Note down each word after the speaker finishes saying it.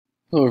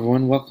Hello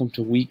everyone, welcome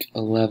to week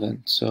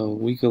 11. So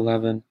week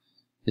 11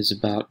 is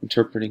about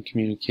interpreting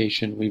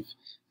communication. We've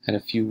had a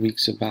few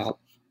weeks about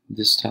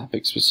this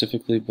topic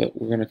specifically, but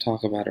we're going to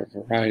talk about a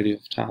variety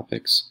of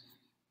topics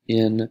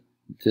in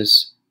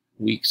this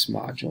week's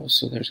module.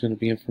 So there's going to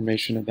be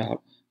information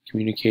about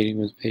communicating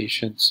with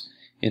patients,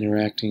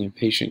 interacting in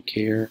patient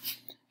care,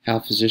 how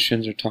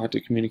physicians are taught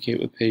to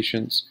communicate with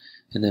patients,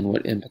 and then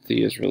what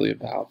empathy is really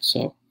about.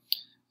 So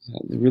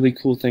the really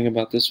cool thing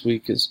about this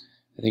week is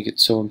I think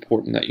it's so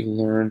important that you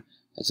learn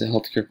as a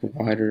healthcare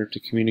provider to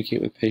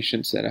communicate with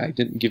patients that I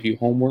didn't give you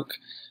homework,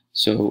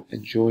 so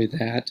enjoy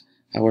that.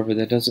 However,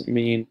 that doesn't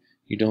mean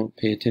you don't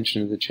pay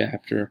attention to the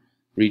chapter.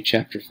 Read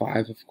chapter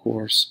 5, of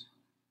course.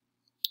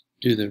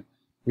 Do the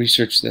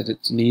research that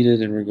it's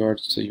needed in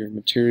regards to your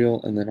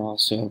material, and then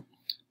also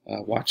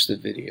watch the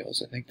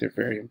videos. I think they're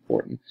very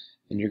important,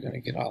 and you're going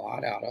to get a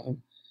lot out of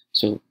them.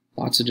 So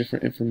lots of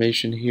different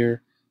information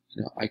here.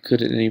 I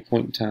could at any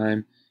point in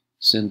time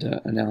send an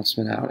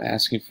announcement out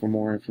asking for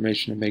more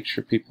information to make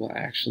sure people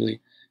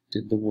actually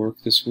did the work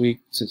this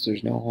week since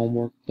there's no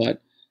homework.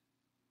 But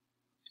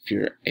if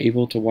you're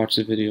able to watch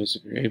the videos,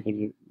 if you're able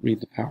to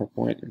read the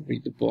PowerPoint and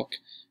read the book,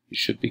 you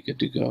should be good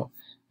to go.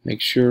 Make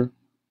sure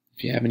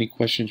if you have any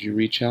questions you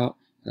reach out.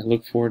 And I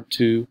look forward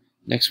to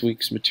next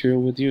week's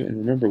material with you. And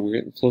remember, we're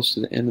getting close to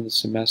the end of the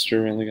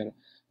semester. We only got a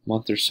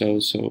month or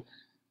so, so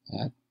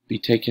be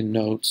taking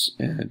notes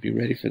and be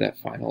ready for that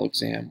final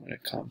exam when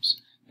it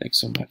comes. Thanks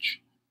so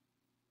much.